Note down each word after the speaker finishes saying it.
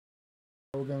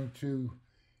We're going to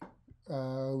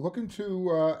look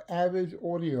into Avid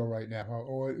audio right now, how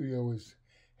audio is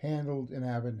handled in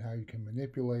Avid and how you can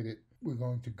manipulate it. We're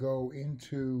going to go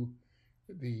into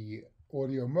the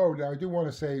audio mode. Now, I do want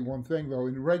to say one thing though.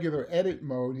 In regular edit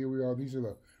mode, here we are. These are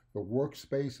the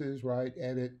workspaces, right?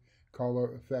 Edit,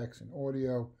 color, effects, and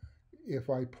audio. If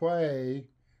I play,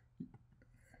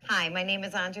 Hi, my name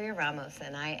is Andrea Ramos,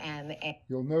 and I am a.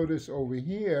 you'll notice over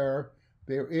here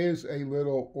there is a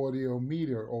little audio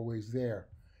meter always there.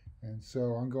 And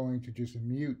so I'm going to just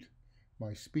mute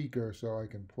my speaker so I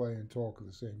can play and talk at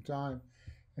the same time.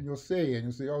 And you'll see,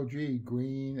 oh gee,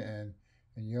 green and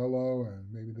yellow, and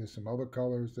maybe there's some other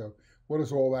colors. So what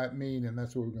does all that mean? And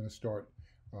that's what we're going to start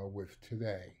with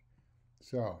today.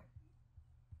 So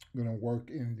I'm going to work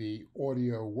in the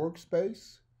audio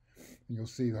workspace, and you'll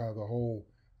see how the whole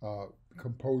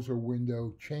composer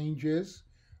window changes.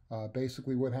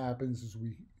 Basically what happens is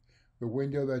the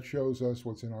window that shows us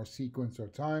what's in our sequence or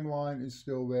timeline is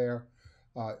still there.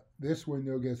 This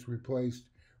window gets replaced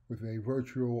with a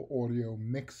virtual audio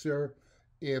mixer.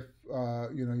 If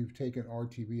you've taken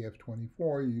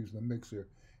RTVF24, you use the mixer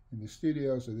in the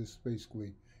studio. So this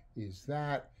basically is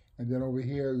that. And then over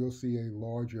here, you'll see a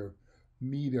larger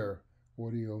meter,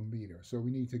 audio meter. So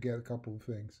we need to get a couple of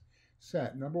things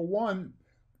set. Number one,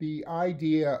 the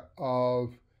idea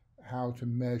of how to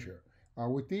measure.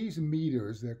 With these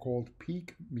meters, they're called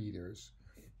peak meters.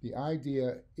 The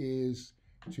idea is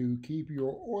to keep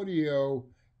your audio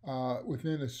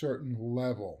within a certain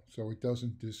level so it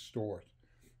doesn't distort.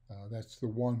 That's the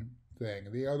one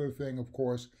thing. The other thing, of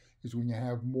course, is when you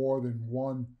have more than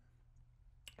one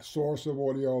source of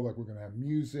audio, like we're going to have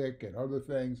music and other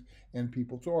things and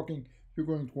people talking, you're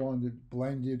going to want it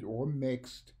blended or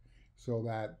mixed so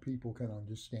that people can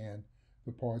understand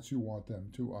the parts you want them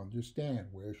to understand.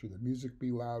 Where should the music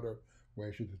be louder?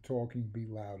 Where should the talking be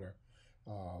louder?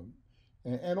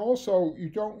 And also, you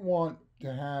don't want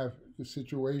to have the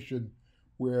situation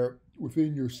where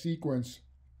within your sequence,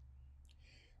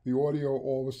 the audio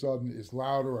all of a sudden is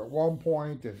louder at one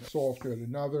point and softer at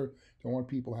another. You don't want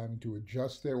people having to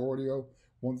adjust their audio.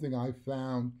 One thing I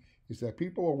found is that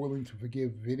people are willing to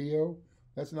forgive video.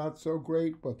 That's not so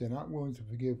great, but they're not willing to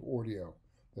forgive audio.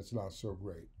 That's not so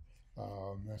great.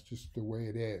 That's just the way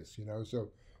it is,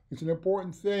 So it's an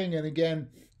important thing. And again,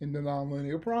 in the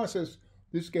nonlinear process,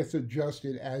 this gets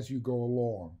adjusted as you go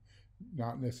along,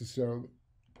 not necessarily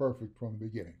perfect from the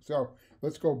beginning. So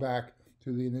let's go back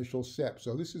to the initial step.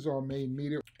 So this is our main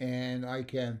meter, and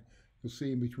you'll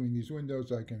see in between these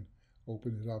windows, I can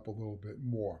open it up a little bit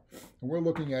more. And we're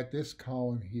looking at this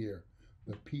column here,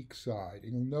 the peak side.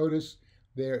 And you'll notice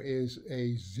there is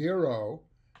a 0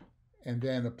 and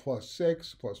then a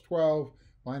 +6, +12,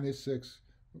 -6.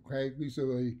 Okay, these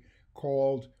are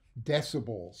called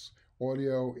decibels.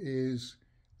 Audio is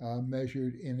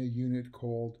measured in a unit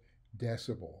called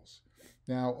decibels.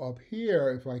 Now up here,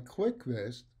 if I click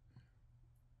this,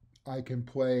 I can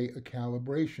play a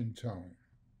calibration tone.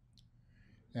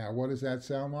 Now, what does that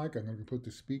sound like? I'm going to put the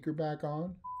speaker back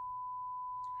on.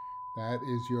 That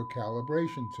is your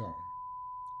calibration tone.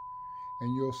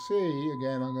 And you'll see,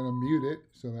 again, I'm going to mute it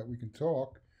so that we can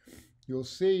talk. You'll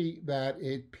see that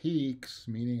it peaks,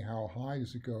 meaning how high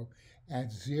does it go,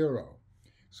 at 0.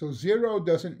 So 0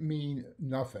 doesn't mean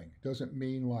nothing. It doesn't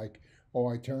mean like, oh,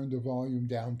 I turned the volume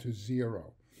down to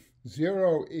 0.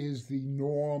 0 is the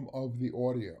norm of the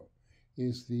audio,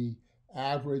 is the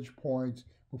average point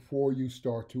before you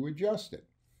start to adjust it,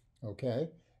 okay?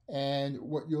 And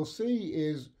what you'll see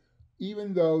is,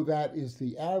 even though that is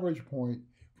the average point,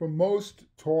 for most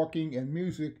talking and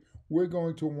music, we're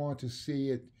going to want to see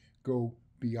it go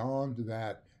beyond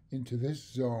that into this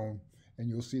zone, and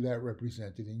you'll see that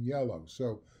represented in yellow.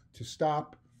 So to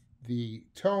stop the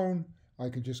tone, I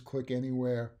can just click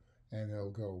anywhere and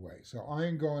it'll go away. So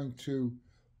I'm going to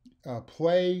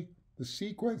play the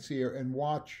sequence here and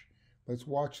let's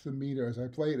watch the meter as I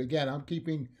play it. Again, I'm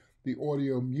keeping the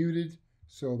audio muted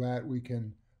so that we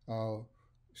can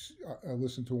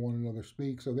listen to one another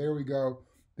speak. So there we go.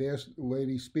 There's the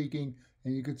lady speaking,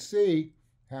 and you could see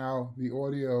how the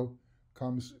audio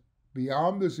comes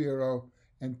beyond the 0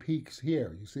 and peaks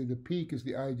here. You see the peak is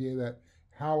the idea that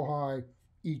how high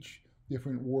each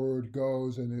different word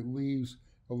goes, and it leaves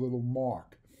a little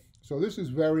mark. So this is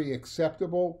very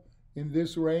acceptable in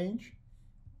this range.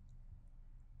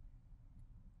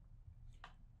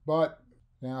 But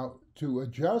now to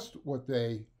adjust what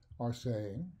they are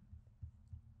saying,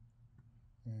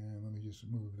 and let me just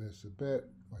move this a bit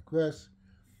like this.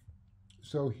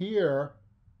 So here,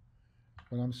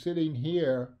 when I'm sitting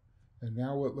here, and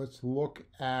now let's look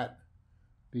at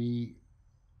the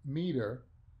meter.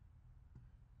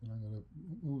 And I'm going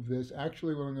to move this.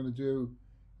 Actually, what I'm going to do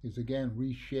is, again,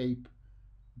 reshape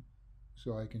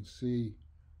so I can see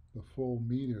the full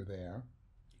meter there.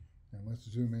 And let's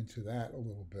zoom into that a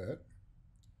little bit.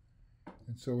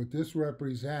 And so what this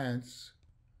represents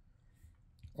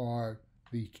are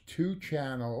the two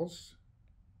channels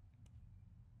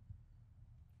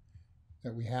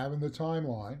that we have in the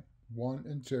timeline, 1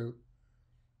 and 2,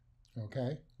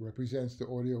 okay? Represents the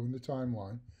audio in the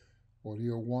timeline.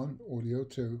 Audio 1, audio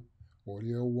 2,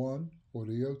 audio 1,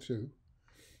 audio 2.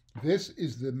 This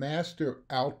is the master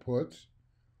output,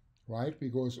 right?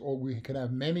 Because we can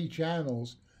have many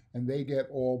channels and they get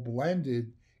all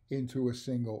blended into a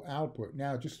single output.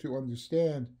 Now, just to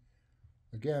understand,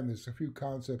 again, there's a few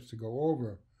concepts to go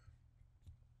over.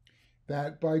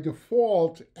 That by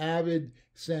default, Avid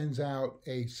sends out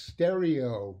a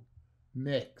stereo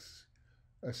mix.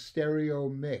 A stereo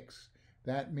mix.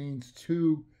 That means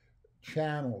two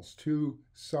channels, two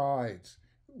sides,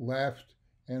 left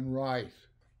and right.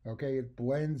 Okay, it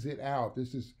blends it out.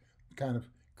 This is kind of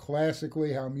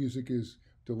classically how music is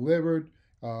delivered,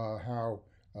 how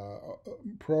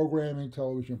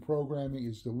television programming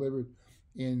is delivered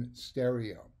in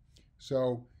stereo.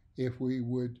 So if we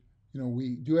would,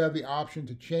 we do have the option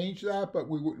to change that, but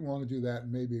we wouldn't want to do that.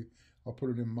 And maybe I'll put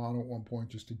it in mono at one point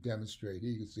just to demonstrate.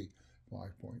 You can see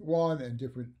 5.1 and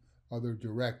different other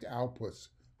direct outputs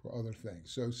for other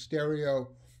things. So stereo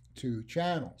to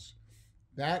channels.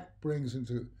 That brings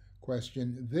into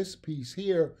question this piece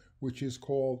here, which is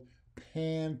called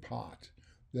pan pot.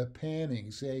 The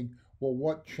panning, saying, well,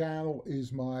 what channel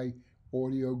is my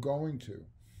audio going to?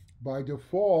 By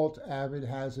default, Avid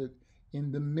has it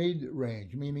in the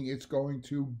mid-range, meaning it's going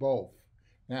to both.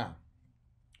 Now,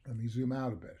 let me zoom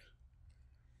out a bit.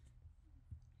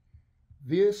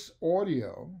 This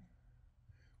audio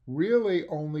really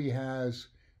only has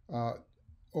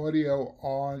audio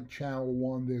on channel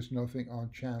 1. There's nothing on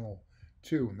channel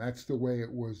 2. And that's the way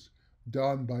it was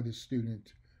done by the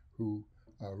student who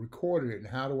recorded it. And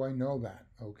how do I know that?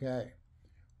 Okay,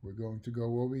 we're going to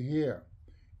go over here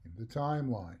in the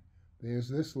timeline. There's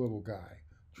this little guy,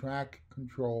 track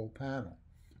control panel.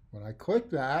 When I click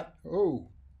that,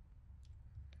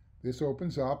 this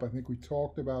opens up. I think we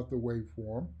talked about the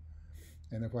waveform.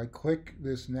 And if I click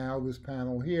this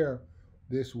panel here,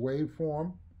 this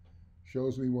waveform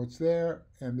shows me what's there,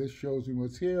 and this shows me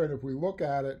what's here. And if we look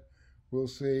at it, we'll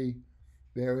see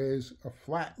there is a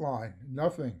flat line,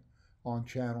 nothing on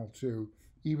channel 2.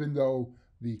 Even though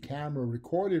the camera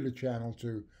recorded a channel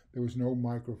 2, there was no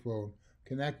microphone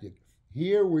connected.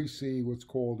 Here we see what's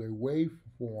called a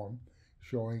waveform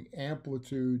showing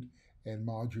amplitude and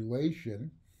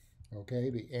modulation. Okay,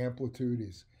 the amplitude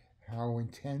is how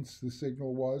intense the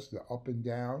signal was, the up and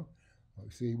down. We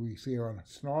see here on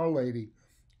Snarl Lady,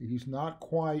 it is not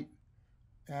quite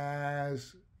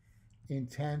as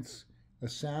intense a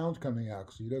sound coming out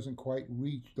because he doesn't quite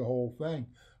reach the whole thing.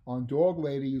 On Dog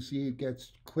Lady, you see it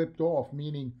gets clipped off,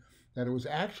 meaning that it was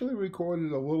actually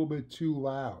recorded a little bit too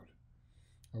loud.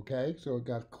 Okay, so it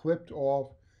got clipped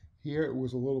off. Here it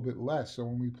was a little bit less. So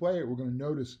when we play it, we're going to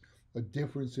notice a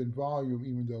difference in volume,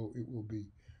 even though it will be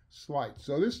slight.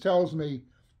 So this tells me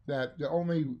that the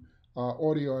only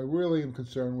audio I really am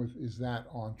concerned with is that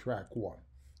on track 1,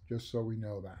 just so we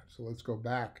know that. So let's go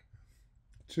back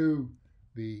to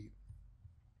the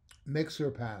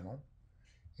mixer panel.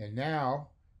 And now,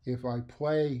 if I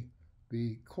play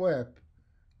the clip,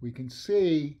 we can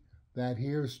see that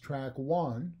here's track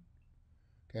 1.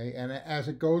 Okay, and as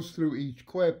it goes through each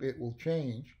clip, it will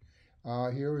change.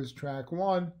 Here is track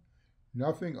 1,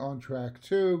 nothing on track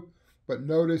 2, but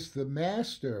notice the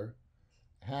master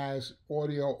has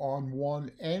audio on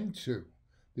 1 and 2.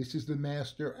 This is the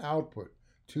master output.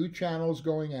 2 channels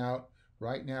going out.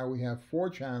 Right now we have 4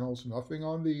 channels, nothing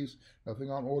on these, nothing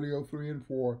on audio 3 and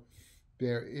 4.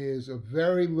 There is a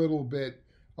very little bit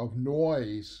of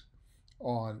noise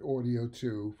on audio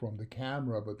 2 from the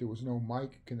camera, but there was no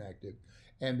mic connected.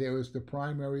 And there is the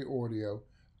primary audio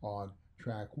on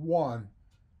track 1,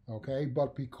 okay?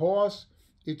 But because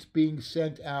it's being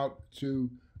sent out to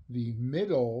the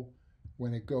middle,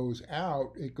 when it goes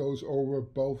out, it goes over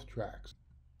both tracks.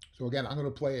 So again, I'm going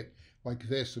to play it like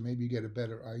this so maybe you get a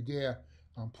better idea.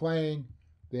 I'm playing,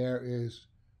 there is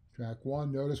track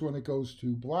 1. Notice when it goes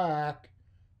to black,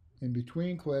 in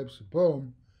between clips,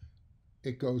 boom,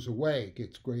 it goes away. It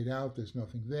gets grayed out, there's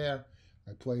nothing there.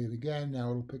 I play it again,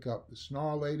 now it'll pick up the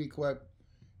Snarl Lady clip,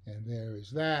 and there is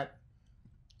that.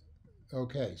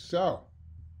 Okay, so,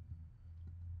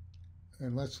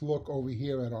 and let's look over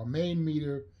here at our main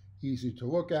meter, easy to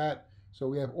look at. So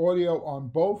we have audio on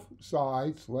both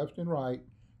sides, left and right,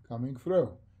 coming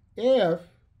through. If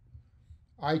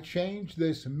I changed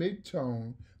this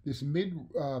mid-tone, this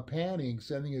mid-panning,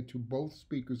 sending it to both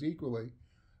speakers equally.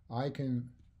 I can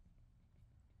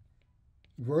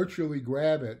virtually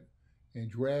grab it and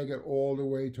drag it all the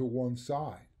way to one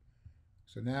side.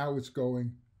 So now it's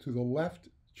going to the left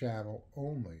channel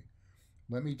only.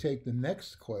 Let me take the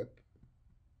next clip.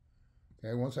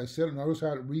 Okay, once I set it, notice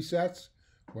how it resets.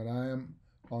 When I am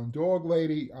on Dog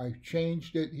Lady, I've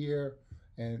changed it here.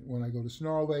 And when I go to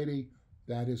Snarl Lady,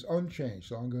 that is unchanged.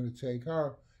 So I'm going to take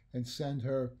her and send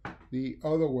her the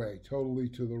other way, totally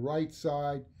to the right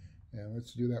side. And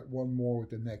let's do that one more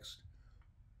with the next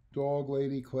Dog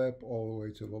Lady clip, all the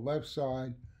way to the left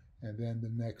side. And then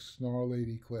the next Snarl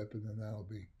Lady clip, and then that'll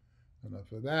be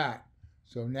enough of that.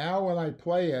 So now when I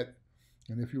play it,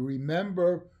 and if you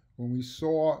remember when we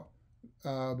saw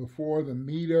before the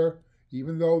meter,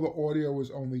 even though the audio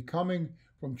was only coming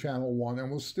from channel 1, and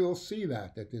we'll still see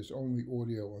that there's only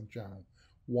audio on channel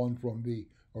 1 from the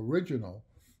original,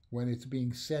 when it's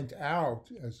being sent out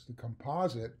as the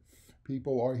composite,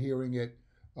 people are hearing it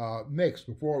mixed.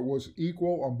 Before it was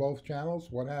equal on both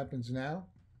channels. What happens now?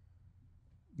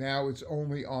 Now it's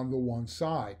only on the one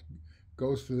side.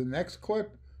 Goes to the next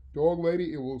clip, Dog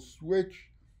Lady, it will switch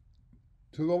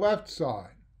to the left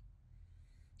side.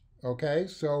 Okay,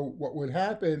 so what would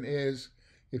happen is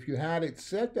if you had it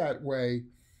set that way,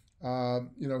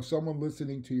 someone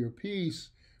listening to your piece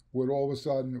would all of a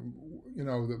sudden,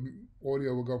 the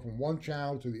audio will go from one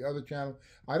channel to the other channel.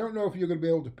 I don't know if you're going to be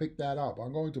able to pick that up.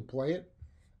 I'm going to play it,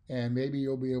 and maybe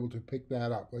you'll be able to pick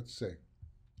that up. Let's see.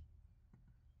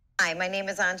 Hi, my name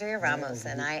is Andrea Ramos,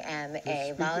 and I am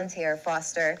a volunteer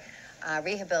foster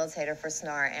rehabilitator for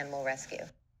SNAR Animal Rescue.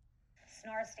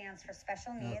 SNAR stands for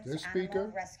Special Needs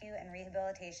Animal Rescue and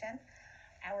Rehabilitation.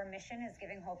 Our mission is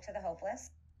giving hope to the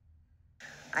hopeless.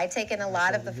 I take in a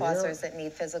lot of the fosters that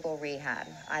need physical rehab,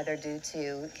 either due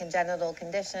to congenital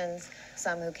conditions,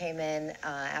 some who came in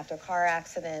after car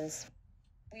accidents.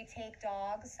 We take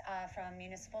dogs from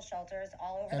municipal shelters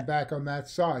all over. And back on that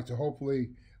side, so hopefully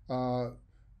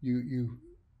you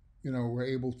were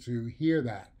able to hear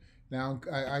that. Now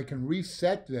I can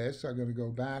reset this. I'm going to go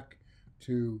back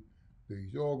to the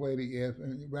Dog Lady,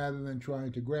 and rather than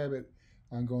trying to grab it,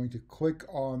 I'm going to click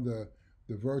on the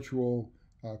virtual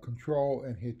control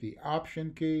and hit the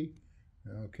Option key.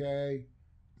 Okay,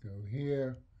 go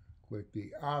here, click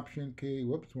the Option key.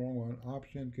 Whoops, wrong one.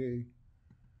 Option key.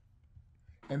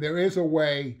 And there is a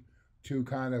way to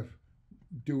kind of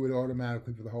do it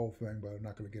automatically for the whole thing, but I'm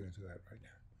not going to get into that right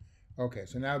now. Okay,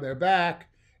 so now they're back,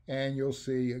 and you'll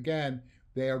see again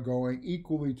they are going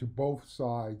equally to both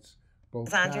sides.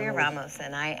 Both Andrea Ramos,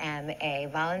 and I am a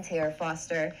volunteer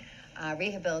foster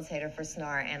rehabilitator for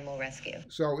SNAR Animal Rescue.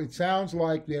 So it sounds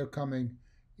like they're coming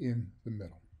in the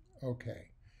middle. Okay,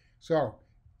 so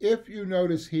if you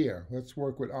notice here, let's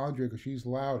work with Andrea because she's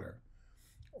louder.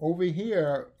 Over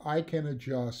here, I can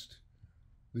adjust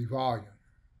the volume.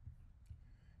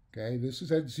 Okay, this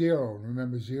is at 0.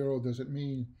 Remember, 0 doesn't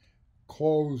mean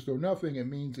closed or nothing. It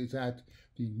means it's at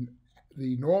the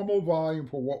normal volume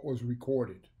for what was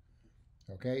recorded.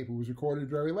 Okay, if it was recorded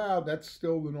very loud, that's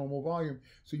still the normal volume,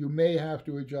 so you may have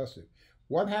to adjust it.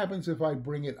 What happens if I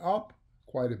bring it up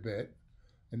quite a bit,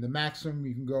 and the maximum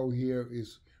you can go here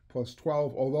is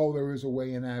 +12, although there is a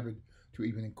way in Avid to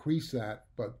even increase that,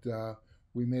 but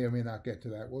we may or may not get to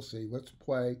that. We'll see. Let's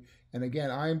play. And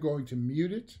again, I am going to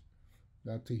mute it,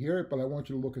 not to hear it, but I want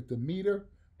you to look at the meter,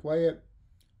 play it.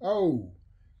 Oh,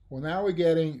 well, now we're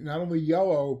getting not only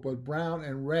yellow, but brown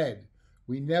and red.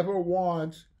 We never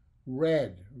want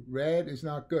red. Red is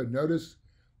not good. Notice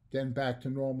then back to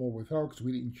normal with her because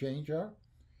we didn't change her.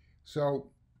 So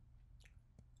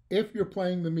if you're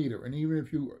playing the meter, and even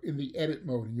if you're in the edit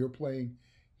mode and you're playing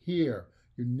here,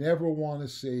 you never want to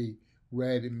see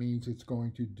red. It means it's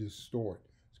going to distort.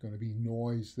 It's going to be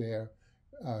noise there.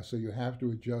 So you have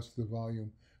to adjust the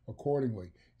volume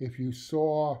accordingly. If you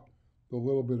saw the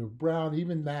little bit of brown,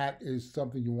 even that is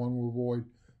something you want to avoid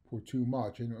for too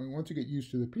much. And once you get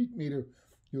used to the peak meter,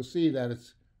 you'll see that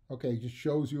it's, okay, it just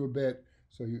shows you a bit.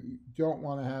 So you don't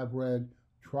want to have red.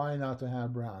 Try not to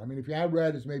have brown. I mean, if you have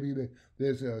red, it's maybe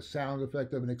there's a sound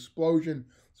effect of an explosion.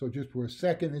 So just for a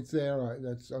second it's there,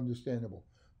 that's understandable.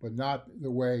 But not the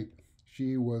way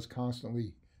she was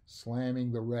constantly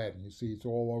slamming the red. And you see it's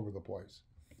all over the place.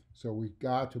 So we've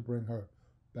got to bring her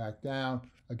back down.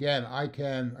 Again,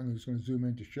 I'm just going to zoom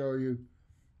in to show you.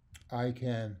 I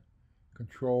can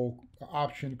control,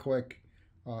 option click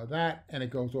that, and it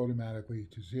goes automatically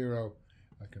to 0.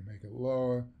 I can make it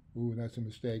lower. Ooh, that's a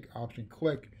mistake. Option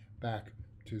click back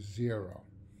to 0.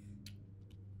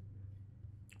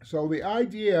 So the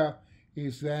idea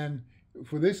is then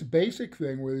for this basic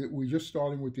thing, we're just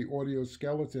starting with the audio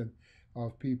skeleton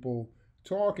of people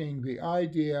talking. The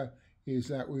idea is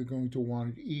that we're going to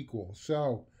want it equal.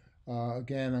 So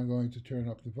again, I'm going to turn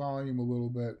up the volume a little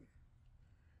bit.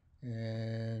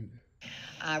 And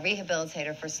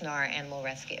rehabilitator for SNAR Animal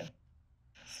Rescue.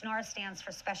 SNAR stands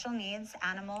for Special Needs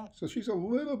Animal. So she's a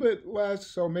little bit less,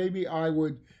 so maybe I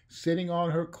would, sitting on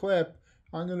her clip,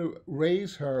 I'm going to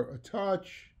raise her a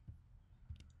touch.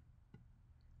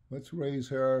 Let's raise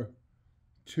her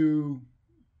 2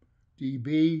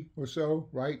 dB or so,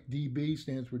 right? dB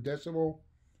stands for decibel.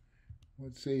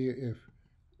 Let's see if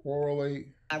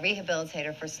orally.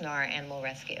 Rehabilitator for SNAR Animal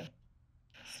Rescue.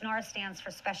 SNAR stands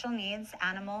for Special Needs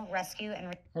Animal Rescue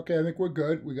and... Okay, I think we're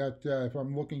good. We got, if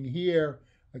I'm looking here,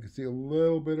 I can see a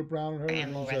little bit of brown in her.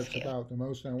 Animal Rescue. That's about the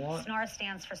most I want. SNAR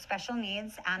stands for Special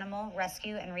Needs Animal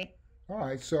Rescue and... All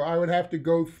right, so I would have to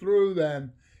go through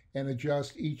then and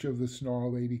adjust each of the SNAR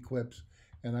Lady clips.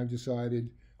 And I've decided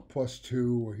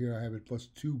 +2, or here I have it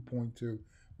 +2.2,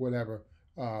 whatever,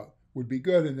 would be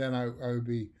good. And then I would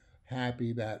be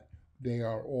happy that they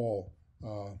are all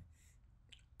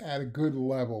at a good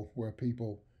level where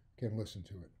people can listen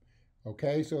to it.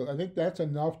 Okay, so I think that's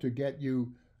enough to get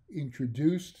you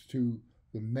introduced to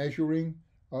the measuring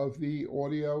of the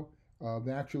audio.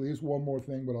 There actually is one more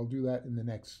thing, but I'll do that in the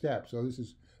next step. So this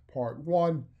is part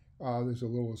 1. There's a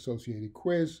little associated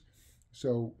quiz.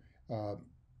 So why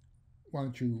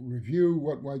don't you review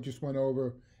what I just went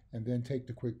over, and then take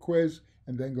the quick quiz,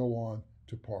 and then go on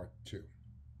to part 2.